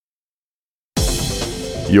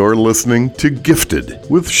You're listening to Gifted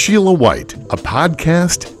with Sheila White, a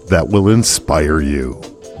podcast that will inspire you.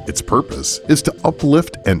 Its purpose is to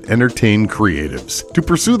uplift and entertain creatives to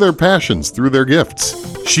pursue their passions through their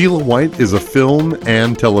gifts. Sheila White is a film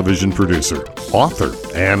and television producer, author,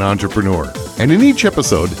 and entrepreneur. And in each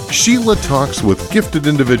episode, Sheila talks with gifted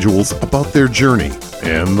individuals about their journey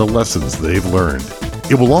and the lessons they've learned.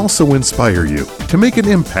 It will also inspire you to make an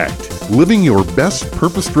impact, living your best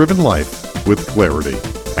purpose-driven life with clarity.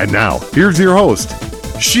 And now, here's your host,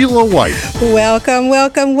 Sheila White. Welcome,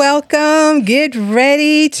 welcome, welcome. Get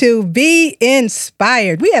ready to be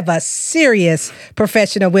inspired. We have a serious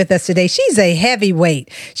professional with us today. She's a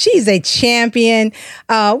heavyweight. She's a champion.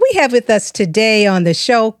 We have with us today on the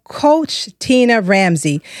show, Coach Tina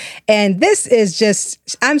Ramsey. And this is just,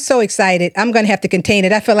 I'm so excited. I'm going to have to contain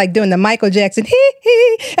it. I feel like doing the Michael Jackson,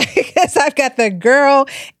 because I've got the girl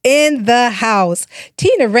in the house.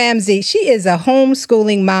 Tina Ramsey, she is a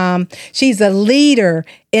homeschooling mom. She's a leader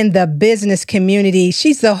in the business community.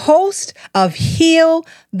 She's the host of Heal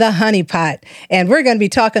the Honeypot. And we're going to be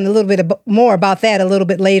talking a little bit more about that a little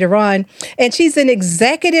bit later on. And she's an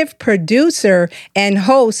executive producer and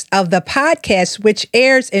host of the podcast, which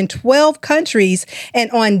airs in 12 countries and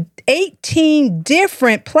on 18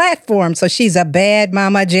 different platforms. So she's a bad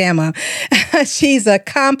mama jamma. She's an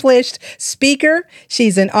accomplished speaker.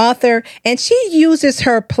 She's an author, and she uses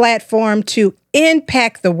her platform to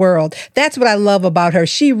impact the world. That's what I love about her.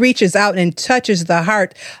 She reaches out and touches the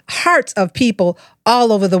hearts of people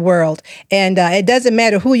all over the world. And it doesn't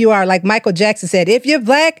matter who you are. Like Michael Jackson said, if you're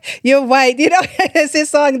black, you're white. You know, it's his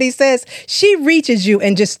song that he says, she reaches you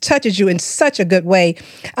and just touches you in such a good way.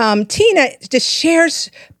 Tina just shares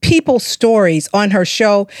people's stories on her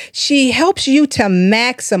show. She helps you to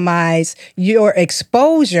maximize your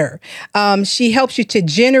exposure. She helps you to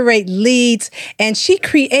generate leads, and she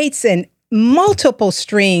creates multiple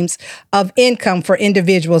streams of income for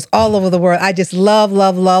individuals all over the world. I just love,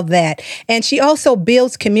 love, love that. And she also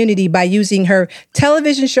builds community by using her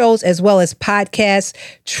television shows as well as podcasts.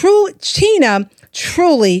 Tina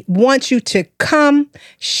truly wants you to come,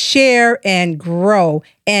 share, and grow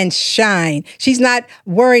and shine. She's not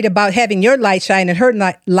worried about having your light shine and her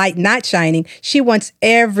light not shining. She wants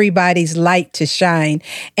everybody's light to shine.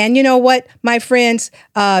 And you know what, my friends,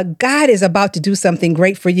 God is about to do something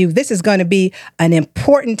great for you. This is going to be an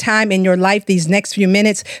important time in your life, these next few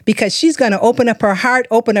minutes, because she's going to open up her heart,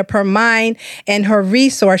 open up her mind and her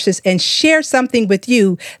resources and share something with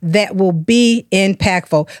you that will be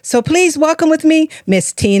impactful. So please welcome with me,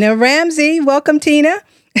 Miss Tina Ramsey. Welcome, Tina.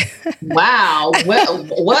 Wow. Well,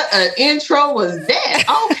 what an intro was that?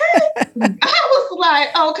 Okay. I was like,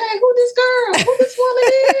 okay, who this girl? Who this woman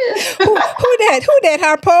is? Who that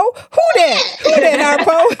Harpo? Who that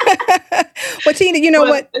Harpo? Well, Tina, you know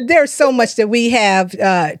what? There's so much that we have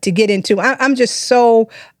to get into. I'm just so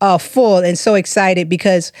full and so excited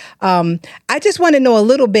because I just want to know a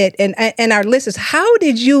little bit, and our listeners, how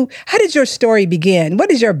did your story begin? What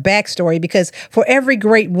is your backstory? Because for every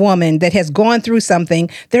great woman that has gone through something,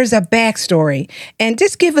 there's a backstory. And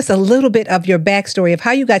just give us a little bit of your backstory of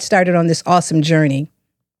how you got started on this awesome journey.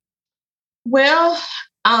 Well,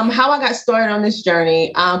 how I got started on this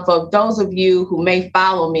journey, for those of you who may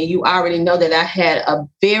follow me, you already know that I had a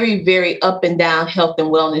very, very up and down health and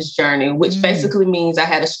wellness journey, which basically means I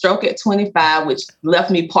had a stroke at 25, which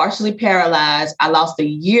left me partially paralyzed. I lost a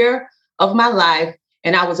year of my life,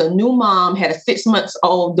 and I was a new mom, had a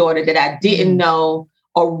 6-month-old daughter that I didn't know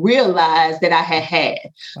or realize that I had.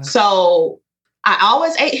 Wow. So I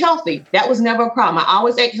always ate healthy. That was never a problem. I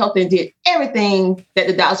always ate healthy and did everything that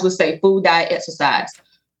the doctors would say, food, diet, exercise.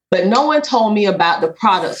 But no one told me about the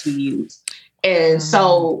products we use. And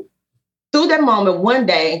so through that moment, one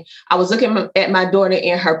day, I was looking at my daughter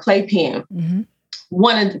in her playpen,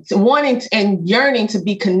 wanting and yearning to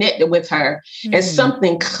be connected with her. And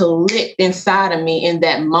something clicked inside of me in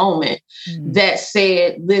that moment that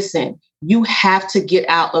said, listen, you have to get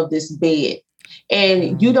out of this bed.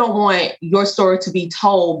 And you don't want your story to be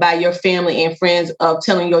told by your family and friends of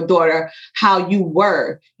telling your daughter how you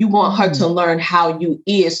were. You want her to learn how you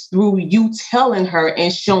is through you telling her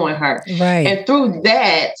and showing her. Right. And through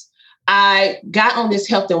that, I got on this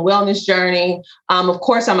health and wellness journey. Of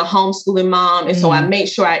course, I'm a homeschooling mom. And so I made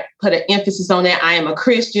sure I put an emphasis on that. I am a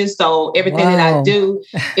Christian. So everything that I do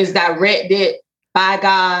is directed by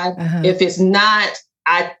God. If it's not,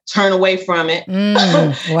 I turn away from it.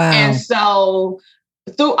 Wow. And so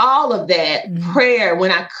through all of that prayer,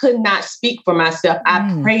 when I could not speak for myself,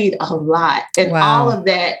 I prayed a lot. And all of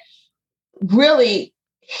that really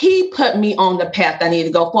he put me on the path I needed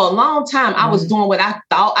to go. For a long time, I was doing what I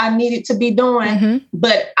thought I needed to be doing,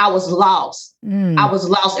 but I was lost. I was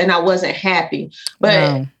lost and I wasn't happy.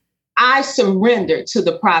 But I surrendered to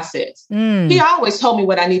the process. He always told me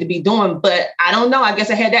what I need to be doing, but I don't know. I guess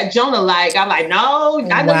I had that Jonah-like. I'm like, no,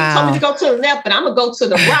 I know you told me to go to the left, but I'm going to go to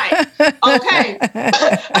the right. Okay.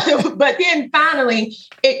 But then finally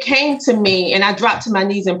it came to me and I dropped to my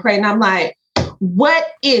knees and prayed. And I'm like,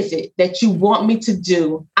 what is it that you want me to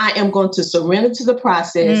do? I am going to surrender to the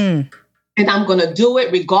process. And I'm going to do it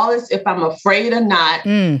regardless if I'm afraid or not.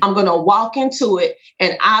 I'm going to walk into it.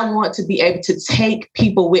 And I want to be able to take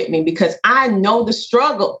people with me because I know the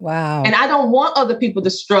struggle. Wow. And I don't want other people to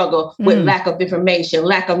struggle with lack of information,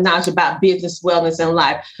 lack of knowledge about business, wellness, and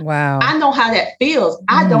life. Wow. I know how that feels.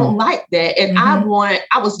 I don't like that. And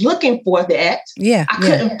I was looking for that. Yeah. I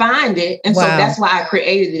couldn't find it. And so that's why I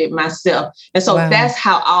created it myself. And so that's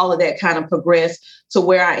how all of that kind of progressed to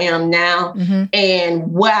where I am now and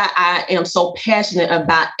why I am so passionate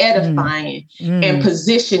about edifying and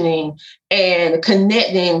positioning and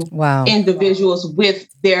connecting individuals with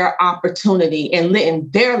their opportunity and letting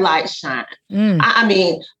their light shine. I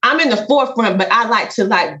mean, I'm in the forefront, but I like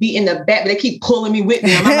to be in the back, but they keep pulling me with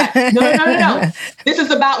them. I'm like, no. This is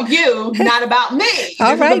about you, not about me.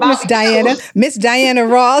 All right, Miss Diana. Miss Diana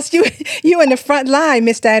Ross, you in the front line,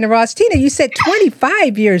 Miss Diana Ross. Tina, you said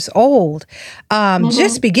 25 years old,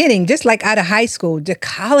 just beginning, just like out of high school, to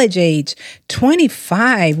college age,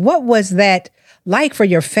 25. What was that like for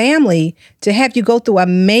your family to have you go through a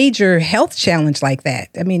major health challenge like that?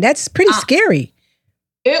 I mean, that's pretty scary.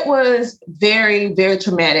 It was very, very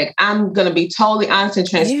traumatic. I'm going to be totally honest and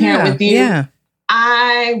transparent with you. Yeah.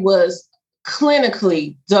 I was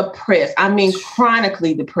clinically depressed. I mean,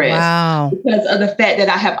 chronically depressed. Wow. Because of the fact that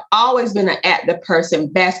I have always been an active person,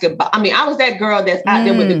 basketball. I mean, I was that girl that's out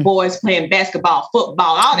there with the boys playing basketball,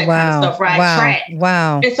 football, all that kind of stuff, right? Track.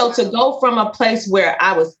 Wow. And so to go from a place where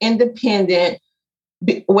I was independent,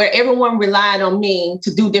 where everyone relied on me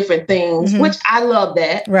to do different things, which I love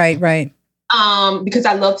that. Right. Because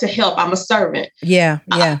I love to help. I'm a servant. Yeah.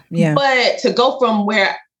 But to go from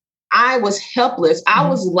where I was helpless, I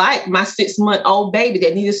was like my 6-month-old baby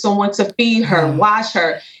that needed someone to feed her, wash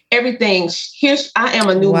her, everything. Here I am,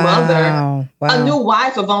 a new mother, a new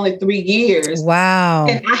wife of only 3 years. Wow.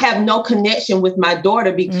 And I have no connection with my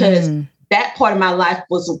daughter because that part of my life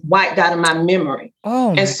was wiped out of my memory.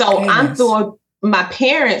 Oh, and so I'm through. My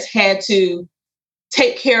parents had to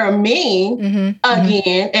take care of me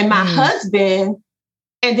again and my husband.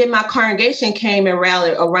 And then my congregation came and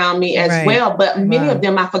rallied around me as well. But many of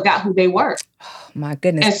them, I forgot who they were. Oh, my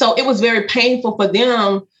goodness. And so it was very painful for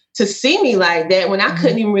them to see me like that when I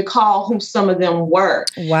couldn't even recall who some of them were.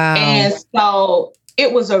 Wow. And so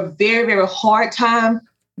it was a very, very hard time.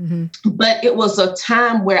 But it was a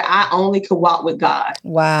time where I only could walk with God.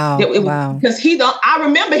 Wow. Because I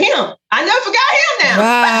remember him. I never forgot him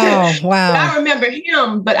now. Wow. But I remember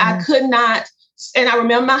him, but I could not. And I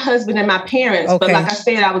remember my husband and my parents. But like I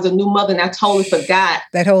said, I was a new mother and I totally forgot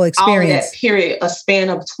that whole experience. All of that period, a span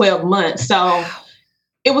of 12 months. So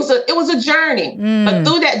it was a journey. But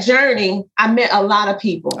through that journey, I met a lot of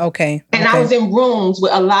people. Okay. And I was in rooms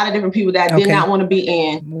with a lot of different people that I did not want to be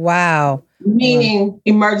in. Wow. Meaning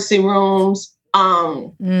emergency rooms. I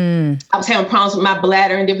was having problems with my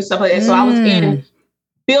bladder and different stuff like that. So I was in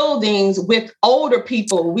buildings with older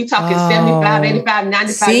people. We talking 75, 85,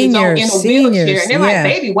 95 years old in a wheelchair. And they're like,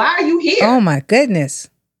 baby, why are you here? Oh my goodness.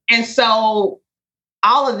 And so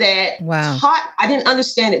all of that I didn't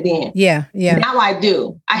understand it then. Yeah. Now I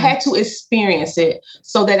do. I had to experience it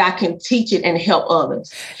so that I can teach it and help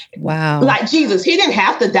others. Wow. Like Jesus, he didn't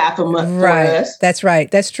have to die for us. That's right.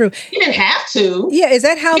 That's true. He didn't have to. Yeah. Is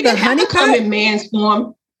that how he the honey pot come in man's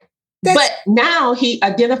form? But now he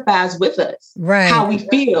identifies with us, how we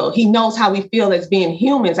feel. He knows how we feel as being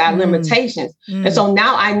humans, our limitations. And so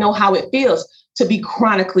now I know how it feels to be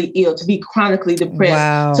chronically ill, to be chronically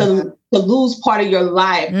depressed, to lose part of your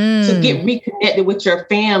life, to get reconnected with your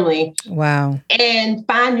family. Wow. And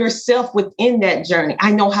find yourself within that journey.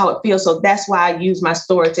 I know how it feels. So that's why I use my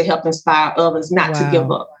story to help inspire others not to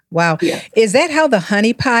give up. Wow. Yeah. Is that how the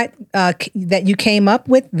honey pot that you came up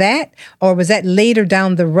with that? Or was that later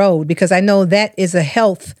down the road? Because I know that is a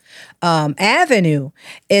health avenue.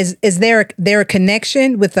 Is there a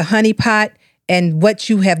connection with the honey pot and what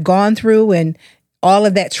you have gone through and all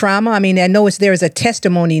of that trauma? I mean, I know there's a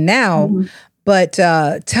testimony now, but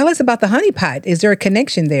tell us about the honey pot. Is there a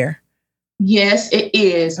connection there? Yes, it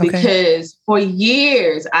is. Okay. Because for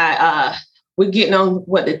years, we're getting on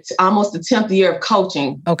almost the 10th year of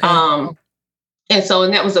coaching. Okay.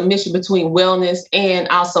 And that was a mixture between wellness and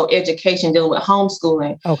also education, dealing with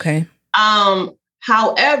homeschooling. Okay.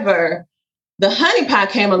 However, the honey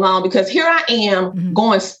pot came along because here I am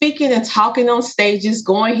going, speaking and talking on stages,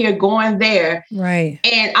 going here, going there. Right.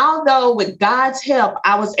 And although with God's help,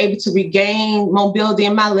 I was able to regain mobility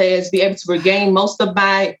in my legs, be able to regain most of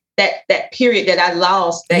my, that period that I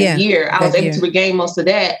lost that year, I was able to regain most of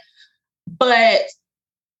that. But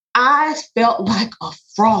I felt like a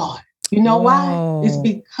fraud. You know why? It's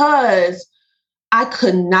because I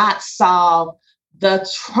could not solve the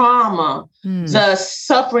trauma, the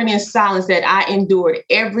suffering in silence that I endured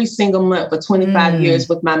every single month for 25 years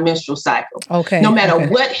with my menstrual cycle. Okay. No matter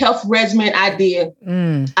what health regimen I did,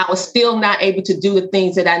 I was still not able to do the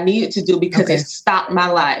things that I needed to do because it stopped my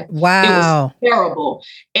life. Wow. It was terrible.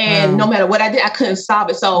 And no matter what I did, I couldn't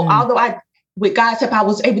solve it. So although with God's help, I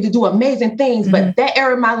was able to do amazing things, but that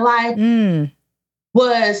era of my life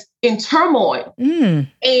was in turmoil.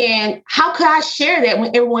 And how could I share that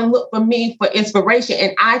when everyone looked for me for inspiration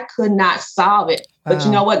and I could not solve it? Wow. But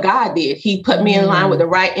you know what God did? He put me in line with the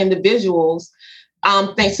right individuals,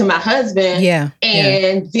 thanks to my husband.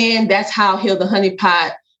 And then that's how Heal the Honey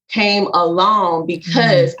Pot came along,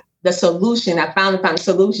 because the solution, I finally found a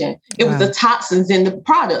solution. It was the toxins in the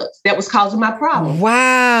products that was causing my problem.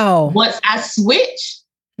 Wow. Once I switched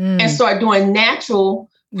and started doing natural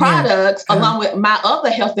products along with my other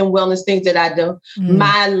health and wellness things that I do,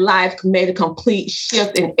 my life made a complete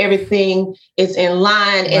shift and everything is in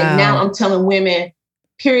line. And now I'm telling women,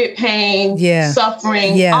 period pain,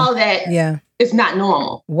 suffering, all that, it's not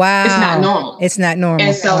normal. Wow. It's not normal. It's not normal.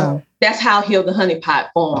 And so that's how Heal the Honey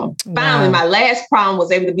Pot formed. Finally, my last problem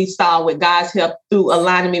was able to be solved with God's help through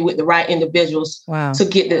aligning me with the right individuals to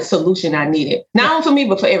get the solution I needed. Not only for me,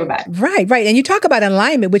 but for everybody. Right. And you talk about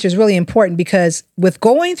alignment, which is really important, because with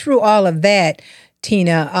going through all of that,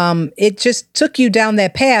 Tina, it just took you down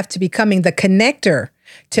that path to becoming the connector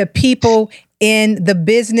to people in the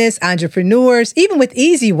business, entrepreneurs, even with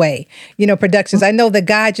Easy Way, Productions. I know that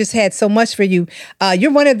God just had so much for you.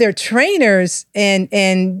 You're one of their trainers, and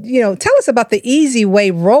tell us about the Easy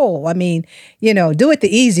Way role. I mean, do it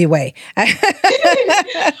the easy way.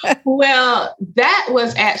 Well, that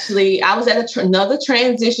was actually, I was at another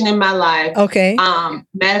transition in my life. Okay.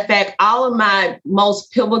 Matter of fact, all of my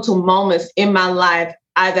most pivotal moments in my life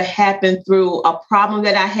either happened through a problem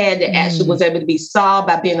that I had that actually was able to be solved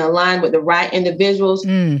by being aligned with the right individuals,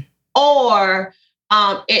 or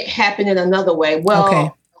it happened in another way.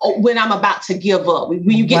 Well, when I'm about to give up, when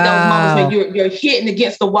you get those moments when you're hitting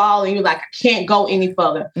against the wall and you're like, I can't go any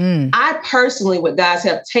further. I personally, with God's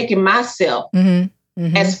help, taken myself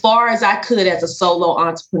as far as I could as a solo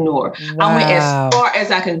entrepreneur. I went as far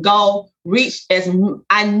as I can go,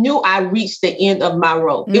 I knew I reached the end of my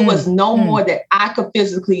rope. It was no more that I could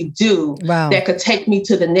physically do that could take me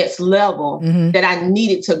to the next level that I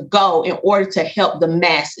needed to go in order to help the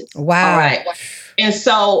masses. Wow. All right. And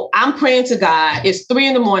so I'm praying to God. It's 3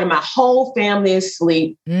 a.m. My whole family is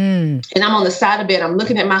asleep. And I'm on the side of bed. I'm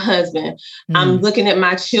looking at my husband. I'm looking at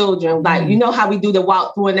my children. Like, you know how we do the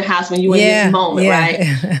walk through in the house when you're in this moment, right?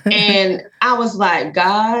 And I was like,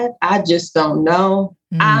 God, I just don't know.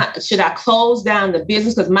 Should I close down the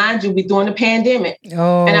business? Because mind you, we're doing the pandemic. And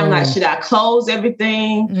I'm like, should I close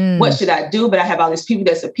everything? What should I do? But I have all these people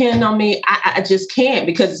that's depending on me. I just can't,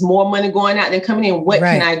 because it's more money going out than coming in. What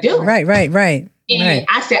can I do? Right. And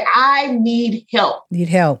I said, I need help.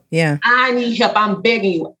 Yeah. I need help. I'm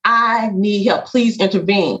begging you. I need help. Please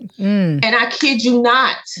intervene. And I kid you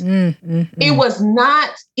not. It was not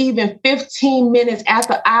even 15 minutes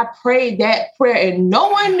after I prayed that prayer, and no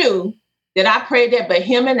one knew that I prayed that but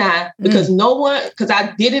him and I, because because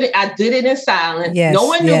I did it in silence. No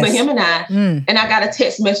one knew but him and I. And I got a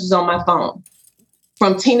text message on my phone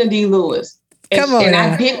from Tina D. Lewis.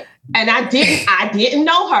 I didn't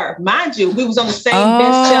know her. Mind you, we was on the same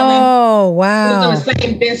best-selling. Oh, wow. We was on the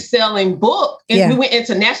same best-selling book. And we went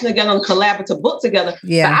international together on a collaborative book together.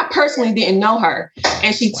 But I personally didn't know her.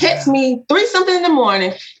 And she texted me 3-something in the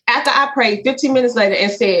morning after I prayed 15 minutes later and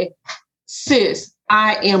said, sis,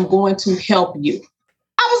 I am going to help you.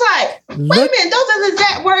 I was like, wait a minute, those are the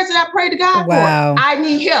exact words that I prayed to God for. I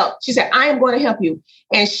need help. She said, I am going to help you.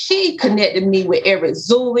 And she connected me with Eric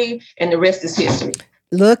Zuli, and the rest is history.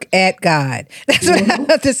 Look at God. That's what I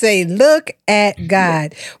have to say. Look at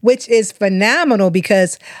God, which is phenomenal,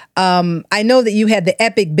 because I know that you had the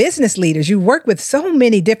epic business leaders. You work with so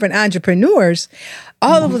many different entrepreneurs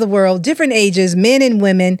all over the world, different ages, men and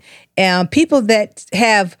women. people that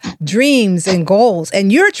have dreams and goals,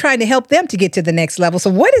 and you're trying to help them to get to the next level. So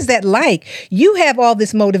what is that like? You have all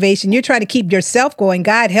this motivation. You're trying to keep yourself going.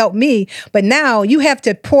 God help me. But now you have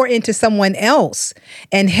to pour into someone else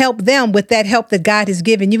and help them with that help that God has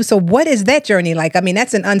given you. So what is that journey like? I mean,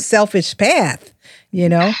 that's an unselfish path, you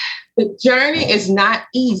know? The journey is not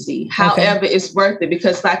easy. However, it's worth it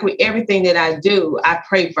because like with everything that I do, I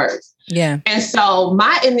pray first. Yeah. And so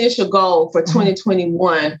my initial goal for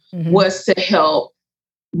 2021 was to help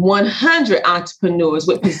 100 entrepreneurs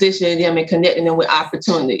with positioning them and connecting them with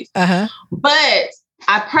opportunities. But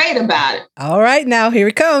I prayed about it. All right, now here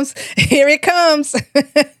it comes. Here it comes. Help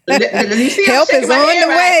is on the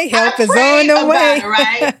way. Help is on the way.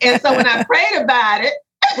 Right? And so when I prayed about it,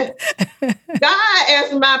 God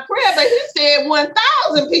answered my prayer, but he said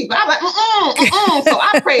 1,000 people. I was like, So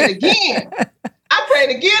I prayed again. I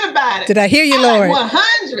prayed again about it. Did I hear you, Lord? Like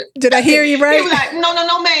 100. Did I hear you right? He was like,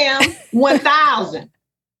 no, ma'am. 1,000.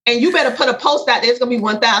 And you better put a post out there. It's going to be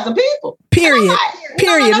 1,000 people. Period. Like,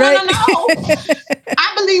 Period, right? No.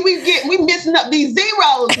 I believe we missing up these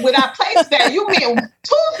zeros with our place value. You mean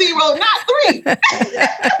 2 zeros, not 3.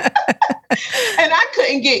 And I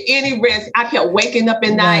couldn't get any rest. I kept waking up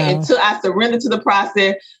at night until I surrendered to the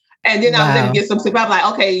process. And then I was going to get some sleep. I was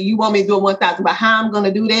like, okay, you want me to do 1,000, but how I'm going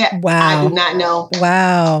to do that? I do not know.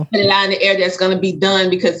 Wow. Put it out in the air that's going to be done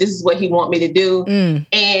because this is what he want me to do.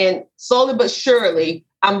 And slowly but surely,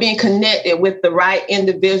 I'm being connected with the right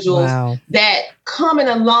individuals that coming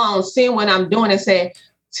along, seeing what I'm doing and saying,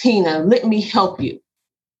 Tina, let me help you.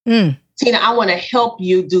 Tina, I want to help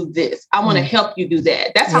you do this. I want to help you do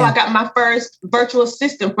that. That's how I got my first virtual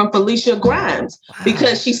assistant from Felicia Grimes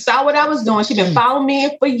because she saw what I was doing. She'd been following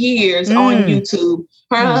me for years on YouTube.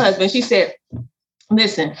 Her husband, she said,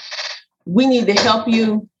 listen, we need to help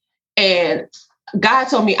you. And God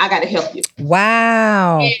told me I got to help you.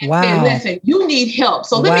 Wow. And listen, you need help.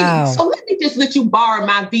 So let me just let you borrow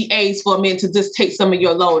my VAs for a minute to just take some of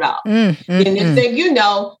your load off. And next thing you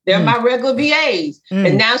know, they're my regular VAs.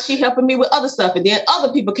 And now she helping me with other stuff. And then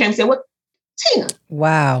other people came and said, well, Tina,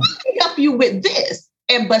 I can help you with this.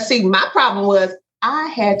 But see, my problem was I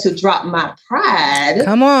had to drop my pride.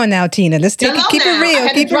 Come on now, Tina. Let's keep it real.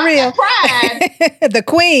 Keep it real. Pride, the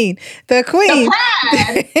queen. The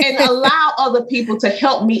pride, and allow other people to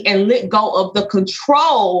help me and let go of the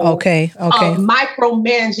control. Of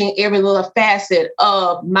micromanaging every little facet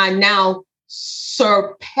of my now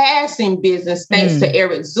surpassing business, thanks to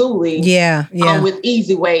Eric Zuli. With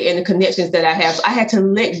Easy Way and the connections that I have. So I had to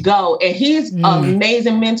let go. And he's an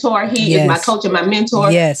amazing mentor. He is my coach and my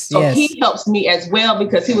mentor. He helps me as well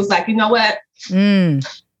because he was like, you know what?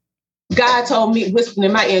 God told me, whispered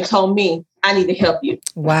in my ear, told me, I need to help you.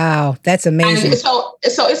 Wow, that's amazing. So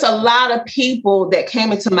it's a lot of people that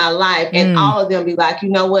came into my life and all of them be like, you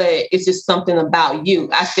know what? It's just something about you.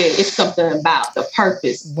 I said, it's something about the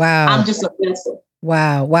purpose. Wow. I'm just a vessel.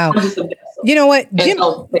 Wow. I'm just a vessel. You know what, Jim,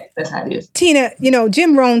 that's how it is. Tina,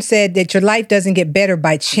 Jim Rohn said that your life doesn't get better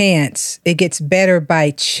by chance. It gets better by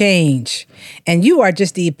change. And you are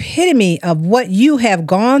just the epitome of what you have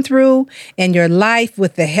gone through in your life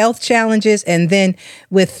with the health challenges and then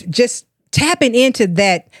with just tapping into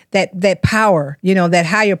that power, that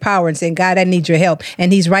higher power and saying, God, I need your help.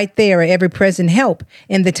 And he's right there at every present help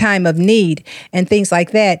in the time of need and things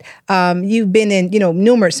like that. You've been in,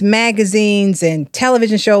 numerous magazines and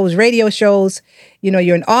television shows, radio shows.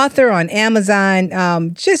 You're an author on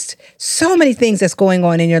Amazon. Just so many things that's going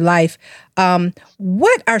on in your life.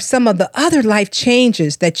 What are some of the other life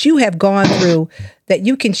changes that you have gone through that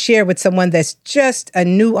you can share with someone that's just a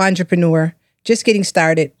new entrepreneur, just getting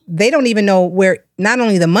started? They don't even know where not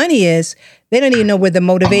only the money is, they don't even know where the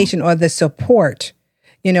motivation or the support.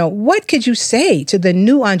 What could you say to the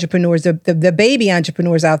new entrepreneurs, the baby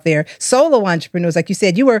entrepreneurs out there, solo entrepreneurs? Like you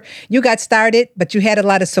said, you got started, but you had a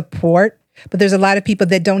lot of support, but there's a lot of people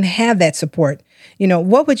that don't have that support.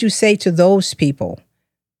 What would you say to those people?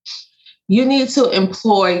 You need to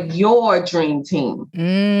employ your dream team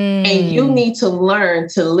and you need to learn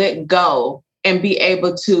to let go and be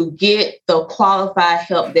able to get the qualified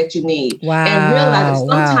help that you need. Wow. And realize that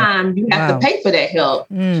sometimes you have to pay for that help.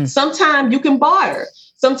 Sometimes you can barter.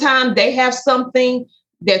 Sometimes they have something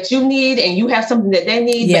that you need and you have something that they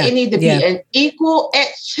need, but it needs to be an equal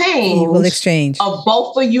exchange of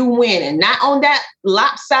both of you winning, not on that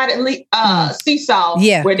lopsided seesaw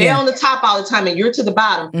where they're on the top all the time and you're to the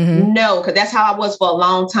bottom. No, because that's how I was for a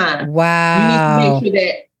long time. Wow. You need to make sure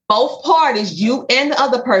that both parties, you and the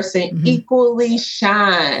other person, equally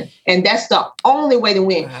shine. And that's the only way to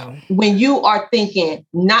win. Wow. When you are thinking,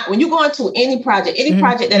 when you go into any project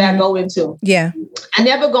that I go into, I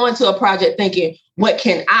never go into a project thinking, what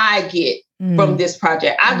can I get from this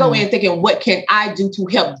project? I go in thinking, what can I do to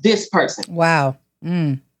help this person? Wow.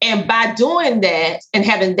 And by doing that and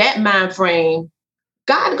having that mind frame,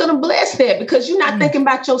 God's going to bless that because you're not thinking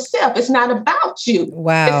about yourself. It's not about you.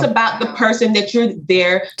 Wow. It's about the person that you're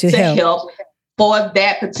there to help for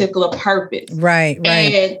that particular purpose. Right.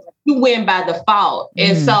 And you win by default.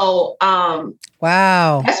 And so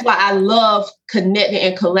wow. That's why I love connecting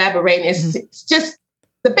and collaborating. It's just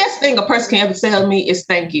the best thing a person can ever tell me is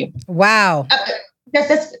thank you. Wow.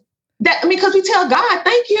 Because we tell God,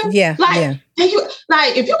 thank you. Yeah. Thank you.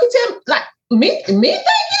 Like, if you can tell, me, thank you.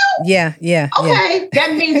 Yeah. Okay.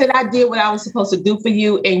 That means that I did what I was supposed to do for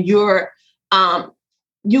you. And you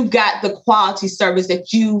got the quality service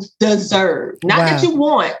that you deserve. Not that you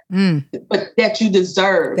want, but that you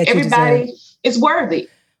deserve. Everybody is worthy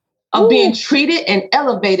of being treated and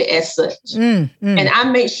elevated as such. And I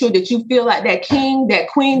make sure that you feel like that king, that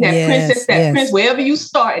queen, that princess, that prince, wherever you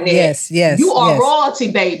starting at. You are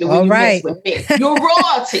royalty, baby, when you mess with me. You're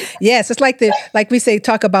royalty. Yes, it's like we say,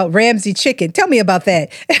 talk about Ramsay chicken. Tell me about that.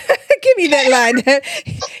 Give me that line.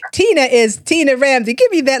 Tina is Tina Ramsay. Give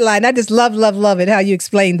me that line. I just love it, how you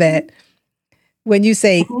explain that. When you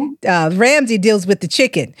say Ramsay deals with the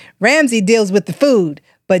chicken, Ramsay deals with the food,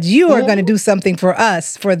 but you are going to do something for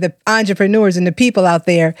us, for the entrepreneurs and the people out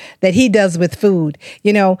there that he does with food.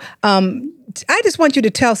 I just want you to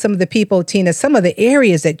tell some of the people, Tina, some of the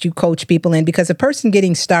areas that you coach people in, because a person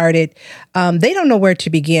getting started, they don't know where to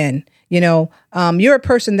begin. You're a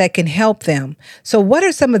person that can help them. So what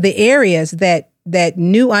are some of the areas that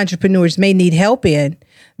new entrepreneurs may need help in?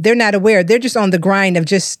 They're not aware. They're just on the grind of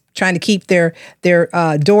just trying to keep their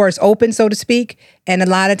doors open, so to speak. And a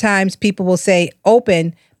lot of times people will say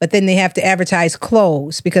open, but then they have to advertise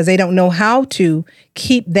closed because they don't know how to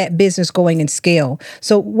keep that business going and scale.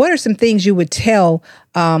 So what are some things you would tell,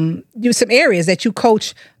 some areas that you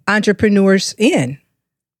coach entrepreneurs in?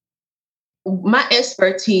 My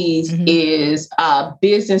expertise is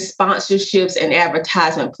business sponsorships and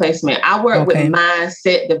advertisement placement. I work with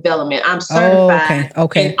mindset development. I'm certified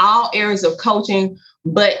in all areas of coaching.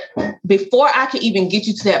 But before I can even get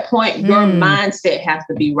you to that point, your mindset has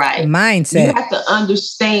to be right. Mindset. You have to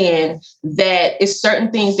understand that it's certain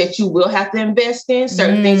things that you will have to invest in,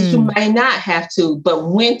 certain things that you may not have to, but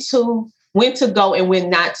when to go and when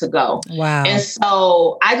not to go. Wow. And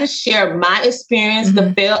so I just share my experience,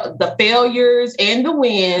 the failures and the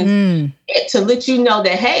wins to let you know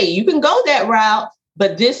that, hey, you can go that route,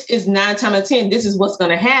 but this is 9 times out of 10, this is what's going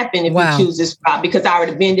to happen if you choose this route, because I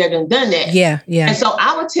already been there and done that. Yeah. And so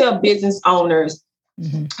I would tell business owners,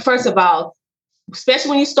 first of all,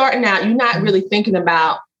 especially when you're starting out, you're not really thinking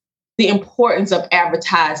about the importance of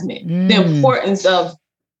advertisement, the importance of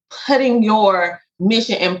putting your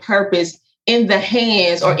mission and purpose in the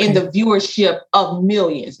hands or in the viewership of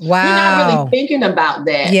millions. Wow. You're not really thinking about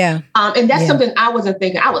that. Yeah. And that's something I wasn't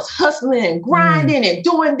thinking. I was hustling and grinding and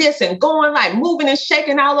doing this and going, like moving and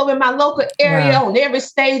shaking all over my local area on every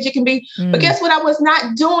stage it can be. But guess what? I was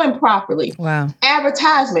not doing properly. Wow.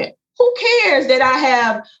 Advertisement. Who cares that I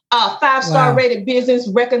have a 5-star rated business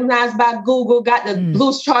recognized by Google, got the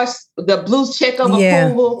Blues charts, the Blues check of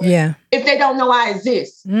approval, if they don't know I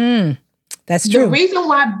exist? That's true. The reason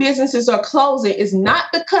why businesses are closing is not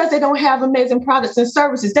because they don't have amazing products and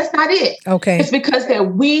services. That's not it. Okay. It's because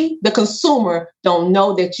that we, the consumer, don't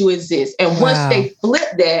know that you exist. And once they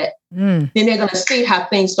flip that, then they're going to see how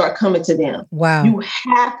things start coming to them. Wow. You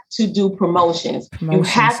have to do promotions. You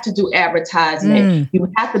have to do advertisement. You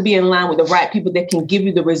have to be in line with the right people that can give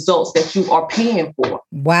you the results that you are paying for.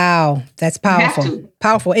 Wow. That's powerful.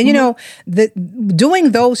 Powerful. And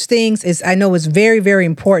doing those things is very, very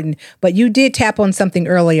important, but you did tap on something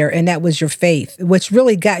earlier, and that was your faith, which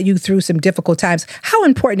really got you through some difficult times. How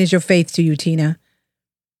important is your faith to you, Tina?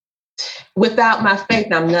 Without my faith,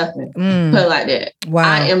 I'm nothing. Put it like that. Wow.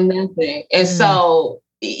 I am nothing. And so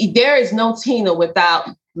there is no Tina without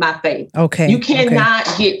my faith. Okay. You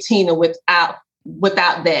cannot get Tina without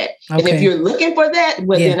that. Okay. And if you're looking for that,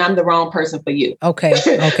 then I'm the wrong person for you. Okay.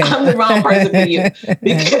 I'm the wrong person for you.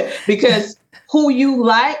 Because who you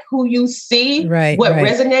like, who you see, what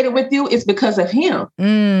resonated with you is because of him.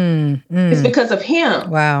 It's because of him.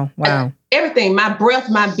 Wow. Everything, my breath,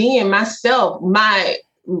 my being, myself,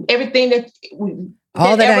 everything that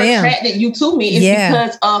all that I am attracted you to me is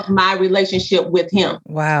because of my relationship with him.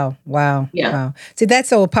 Wow. See, that's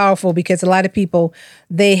so powerful because a lot of people,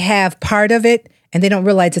 they have part of it and they don't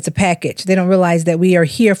realize it's a package. They don't realize that we are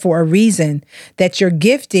here for a reason, that your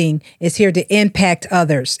gifting is here to impact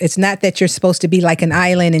others. It's not that you're supposed to be like an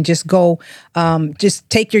island and just go, just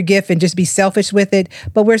take your gift and just be selfish with it,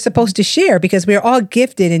 but we're supposed to share because we're all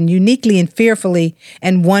gifted and uniquely and fearfully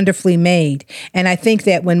and wonderfully made. And I think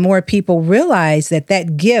that when more people realize that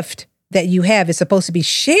that gift that you have is supposed to be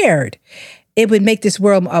shared, it would make this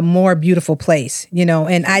world a more beautiful place,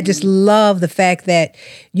 and I just love the fact that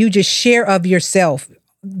you just share of yourself.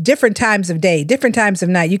 Different times of day, different times of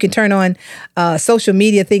night. You can turn on social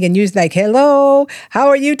media thing and use like, hello, how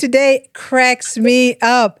are you today? Cracks me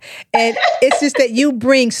up. And it's just that you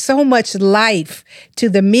bring so much life to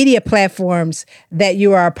the media platforms that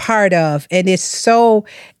you are a part of. And it's so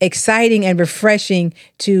exciting and refreshing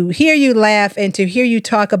to hear you laugh and to hear you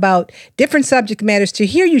talk about different subject matters, to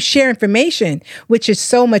hear you share information, which is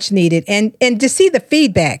so much needed. And to see the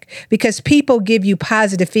feedback, because people give you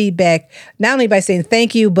positive feedback, not only by saying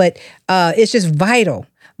thank you, but it's just vital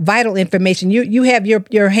information. You have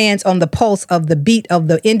your hands on the pulse of the beat of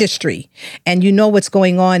the industry, and you know what's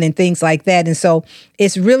going on and things like that. And so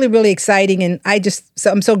it's really, really exciting. And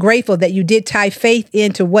I'm so grateful that you did tie faith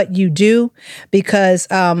into what you do, because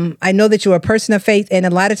I know that you're a person of faith, and a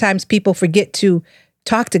lot of times people forget to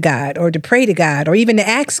talk to God or to pray to God or even to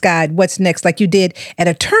ask God what's next, like you did at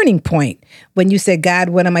a turning point when you said, God,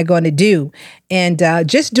 what am I going to do? And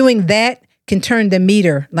just doing that can turn the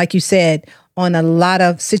meter, like you said, on a lot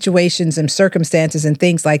of situations and circumstances and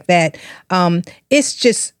things like that. It's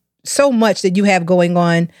just so much that you have going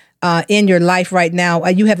on in your life right now.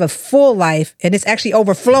 You have a full life, and it's actually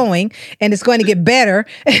overflowing, and it's going to get better.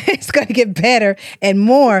 It's going to get better and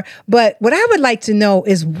more. But what I would like to know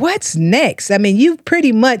is what's next? I mean, you've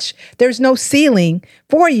pretty much, there's no ceiling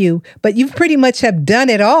for you, but you pretty much have done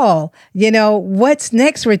it all. What's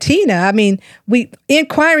next for Tina? I mean,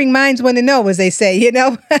 inquiring minds want to know, as they say,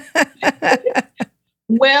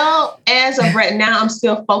 Well, as of right now, I'm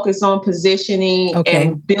still focused on positioning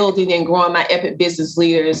and building and growing my Epic Business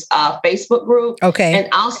Leaders Facebook group. Okay.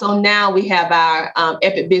 And also now we have our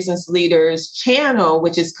Epic Business Leaders channel,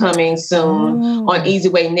 which is coming soon on Easy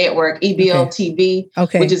Way Network, EBL TV,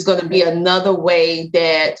 which is going to be another way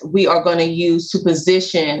that we are going to use to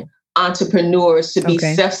position entrepreneurs to be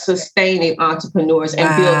self-sustaining entrepreneurs and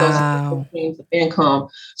build those streams of income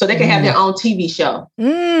so they can have their own TV show.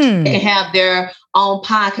 They can have their own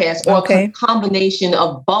podcast or a combination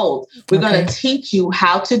of both. We're going to teach you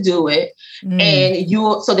how to do it and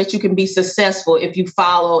so that you can be successful if you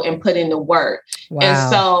follow and put in the work. Wow. And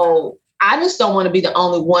so I just don't want to be the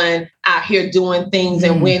only one out here doing things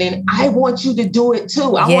and winning. I want you to do it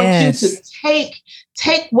too. I want you to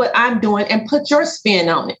take what I'm doing and put your spin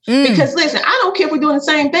on it. Because listen, I don't care if we're doing the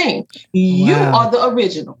same thing. You are the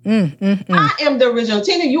original. I am the original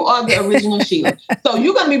Tina. You are the original Sheila. So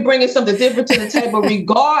you're going to be bringing something different to the table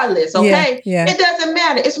regardless. Okay. Yeah. It doesn't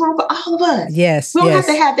matter. It's room for all of us. Yes. We don't have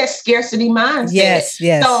to have that scarcity mindset. Yes.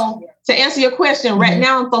 So to answer your question, right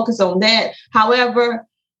now I'm focused on that. However,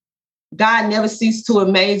 God never ceases to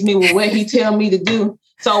amaze me with what he tell me to do.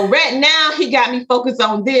 So right now he got me focused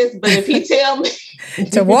on this, but if he tell me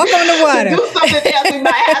to walk on the water, to do something else, we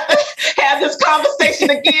might have to have this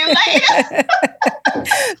conversation again later.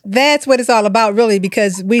 That's what it's all about, really,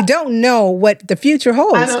 because we don't know what the future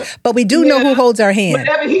holds, but we do know who holds our hand.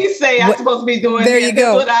 Whatever he say, I'm supposed to be doing. There you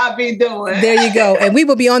go. That's what I'll be doing. There you go. And we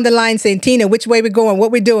will be on the line saying, Tina, which way we're going,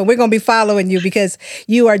 what we're doing. We're going to be following you because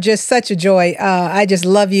you are just such a joy. I just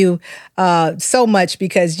love you so much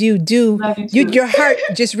because you do. Your heart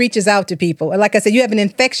just reaches out to people. And like I said, you have an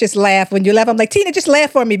infectious laugh. When you laugh, I'm like, Tina, just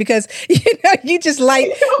laugh for me because you just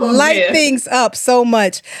light things up so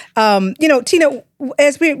much. Tina,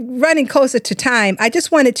 as we're running closer to time, I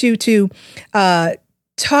just wanted you to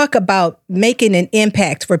talk about making an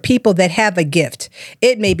impact for people that have a gift.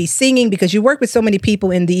 It may be singing, because you work with so many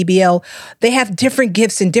people in the EBL. They have different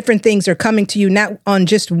gifts and different things are coming to you, not on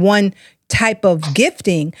just one type of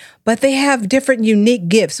gifting, but they have different unique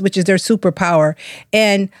gifts, which is their superpower.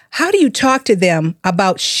 And how do you talk to them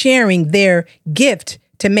about sharing their gift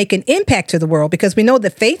to make an impact to the world? Because we know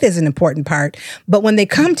that faith is an important part, but when they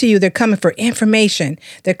come to you, they're coming for information.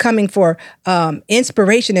 They're coming for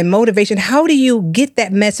inspiration and motivation. How do you get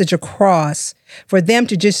that message across for them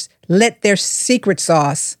to just let their secret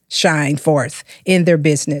sauce shine forth in their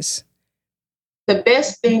business? The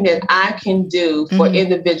best thing that I can do for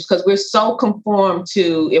individuals, because we're so conformed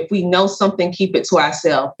to, if we know something, keep it to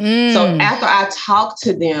ourselves. So after I talk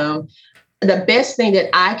to them, the best thing that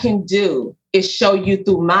I can do is show you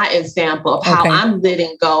through my example of how I'm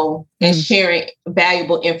letting go and sharing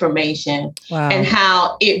valuable information and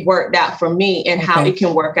how it worked out for me and how it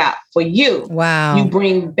can work out for you. Wow. You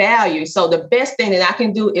bring value. So the best thing that I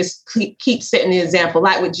can do is keep setting the example,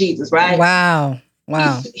 like with Jesus, right? Wow.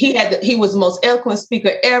 He was the most eloquent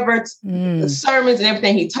speaker ever, the sermons and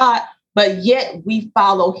everything he taught. But yet we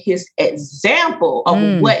follow his example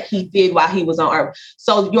of what he did while he was on earth.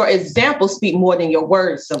 So your example speak more than your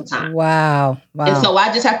words sometimes. Wow. And so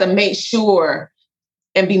I just have to make sure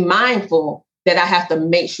and be mindful that I have to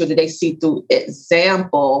make sure that they see through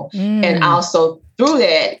example and also through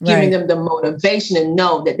that, giving them the motivation to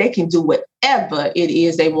know that they can do whatever it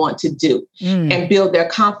is they want to do and build their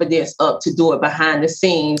confidence up to do it behind the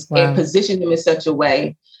scenes and position them in such a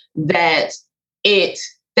way that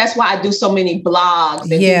that's why I do so many blogs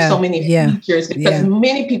and do so many features, because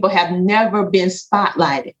many people have never been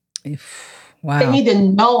spotlighted. Wow. They need to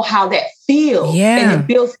know how that feels and it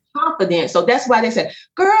builds confidence. So that's why they said,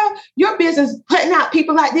 girl, your business putting out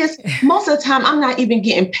people like this. Most of the time, I'm not even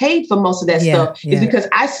getting paid for most of that stuff. It's because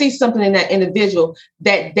I see something in that individual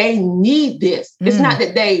that they need this. It's not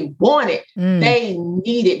that they want it. They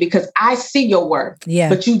need it because I see your work,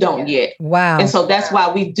 but you don't yet. Wow. And so that's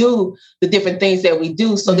why we do the different things that we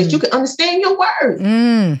do so that you can understand your word.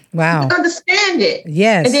 Wow. You can understand it.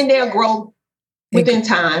 Yes. And then they'll grow. Within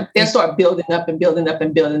time, they'll start building up and building up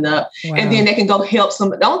and building up. Wow. And then they can go help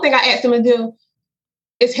somebody. The only thing I ask them to do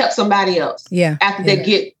is help somebody else. After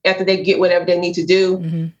they get whatever they need to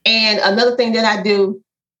do. And another thing that I do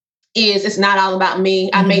is it's not all about me.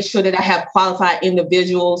 I make sure that I have qualified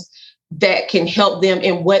individuals that can help them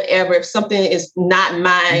in whatever. If something is not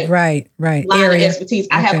my line of expertise,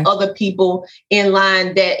 I have other people in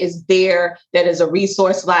line that is there, that is a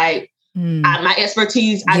resource. Like, my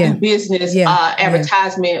expertise, I do business,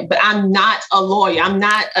 advertisement, but I'm not a lawyer. I'm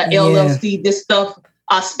not an LLC, this stuff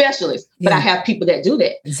specialist, but I have people that do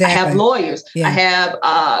that. Exactly. I have lawyers. I have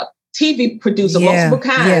TV producer, multiple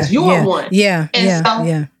kinds. You're one.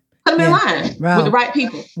 Put them in line with the right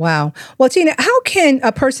people. Wow. Well, Tina, how can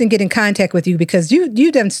a person get in contact with you? Because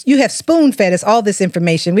you have spoon fed us all this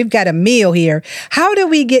information. We've got a meal here. How do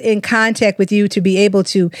we get in contact with you to be able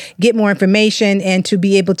to get more information and to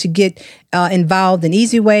be able to get involved in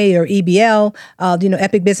Easy Way or EBL,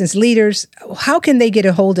 Epic Business Leaders? How can they get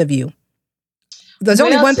a hold of you? There's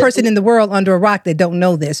only one person in the world under a rock that don't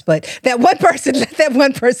know this, but that one person, let that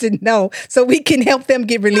one person know so we can help them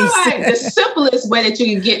get released. Right. The simplest way that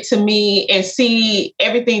you can get to me and see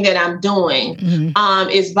everything that I'm doing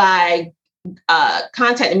is by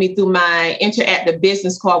contacting me through my interactive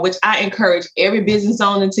business card, which I encourage every business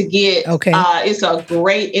owner to get. It's a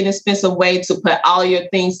great, inexpensive way to put all your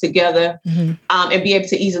things together and be able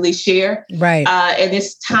to easily share. And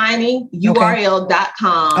it's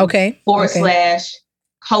tinyurl.com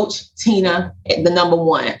 /Coach Tina, the number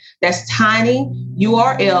 1. That's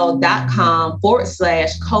tinyurl.com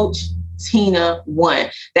 /Coach Tina 1.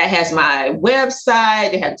 That has my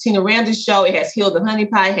website. It has Tina Ramsey Show. It has Heal the Honey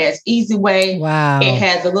Pie. It has Easy Way. Wow. It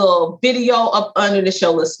has a little video up under to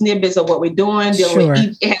show little snippets of what we're doing.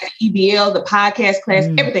 It has EBL, the podcast class,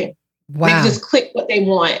 everything. Wow. They can just click what they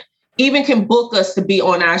want. Even can book us to be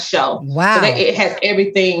on our show. Wow. So it has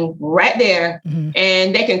everything right there.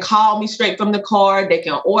 And they can call me straight from the card. They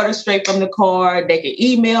can order straight from the card. They can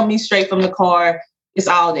email me straight from the card. It's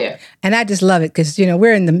all there. And I just love it because,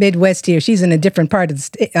 we're in the Midwest here. She's in a different part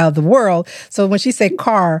of the world. So when she said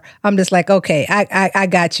car, I'm just like, okay, I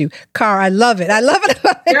got you. Car, I love it. I love it.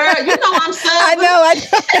 Girl, you know I'm Southern. I know.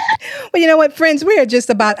 Well, you know what, friends? We are just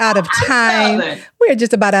about out of time. We're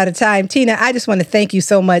just about out of time. Tina, I just want to thank you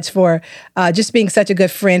so much for just being such a good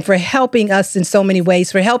friend, for helping us in so many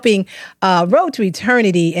ways, for helping Road to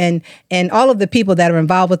Eternity and all of the people that are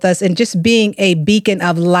involved with us, and just being a beacon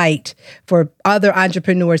of light for other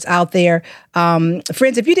entrepreneurs out there.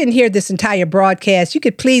 Friends, if you didn't hear this entire broadcast, you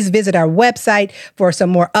could please visit our website for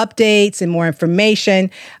some more updates and more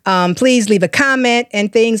information. Please leave a comment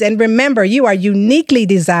and things. And remember, you are uniquely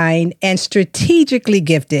designed and strategically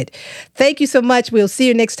gifted. Thank you so much. We'll see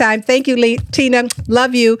you next time. Thank you, Tina.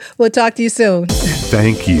 Love you. We'll talk to you soon.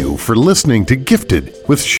 Thank you for listening to Gifted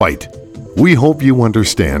with White. We hope you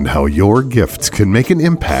understand how your gifts can make an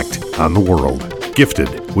impact on the world.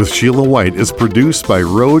 Gifted with Sheila White is produced by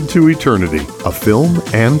Road to Eternity, a film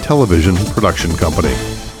and television production company.